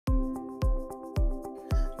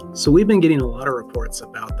So we've been getting a lot of reports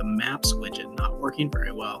about the Maps widget not working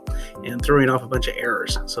very well and throwing off a bunch of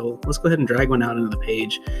errors. So let's go ahead and drag one out into the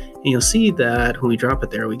page. And you'll see that when we drop it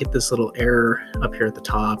there, we get this little error up here at the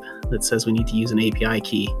top that says we need to use an API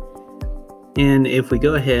key. And if we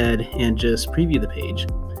go ahead and just preview the page,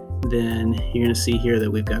 then you're going to see here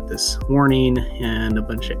that we've got this warning and a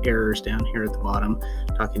bunch of errors down here at the bottom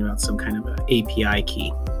talking about some kind of an API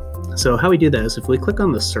key. So how we do that is if we click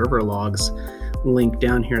on the server logs link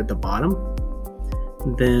down here at the bottom,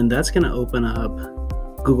 then that's going to open up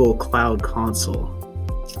Google Cloud Console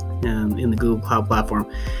and in the Google Cloud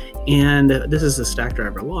Platform. And this is the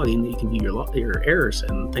Stackdriver login that you can view your errors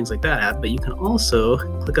and things like that at, but you can also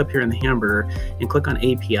click up here in the hamburger and click on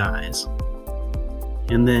APIs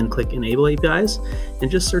and then click Enable APIs and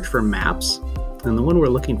just search for Maps. And the one we're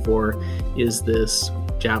looking for is this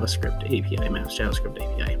JavaScript API, Maps JavaScript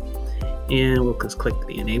API. And we'll just click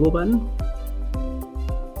the Enable button.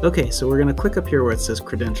 Okay, so we're going to click up here where it says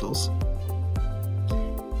Credentials.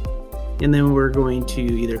 And then we're going to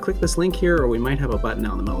either click this link here or we might have a button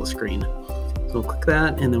out in the middle of the screen. So we'll click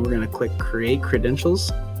that and then we're going to click Create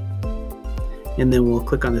Credentials. And then we'll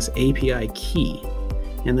click on this API key.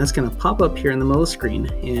 And that's going to pop up here in the middle of the screen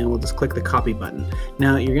and we'll just click the copy button.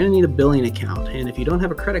 Now you're going to need a billing account, and if you don't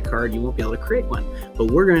have a credit card you won't be able to create one,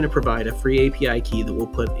 but we're going to provide a free API key that we'll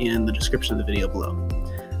put in the description of the video below.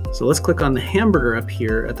 So let's click on the hamburger up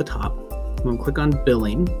here at the top. We'll click on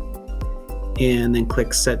billing and then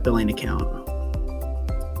click set billing account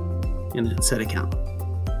and then set account.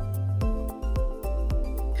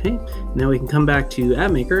 Okay, now we can come back to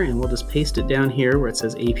AppMaker and we'll just paste it down here where it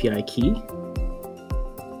says API key.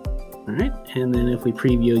 All right, and then if we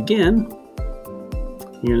preview again,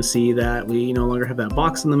 you're going to see that we no longer have that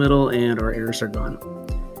box in the middle and our errors are gone.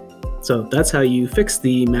 So that's how you fix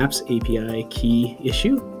the Maps API key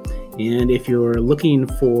issue. And if you're looking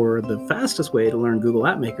for the fastest way to learn Google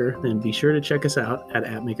App Maker, then be sure to check us out at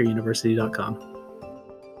appmakeruniversity.com.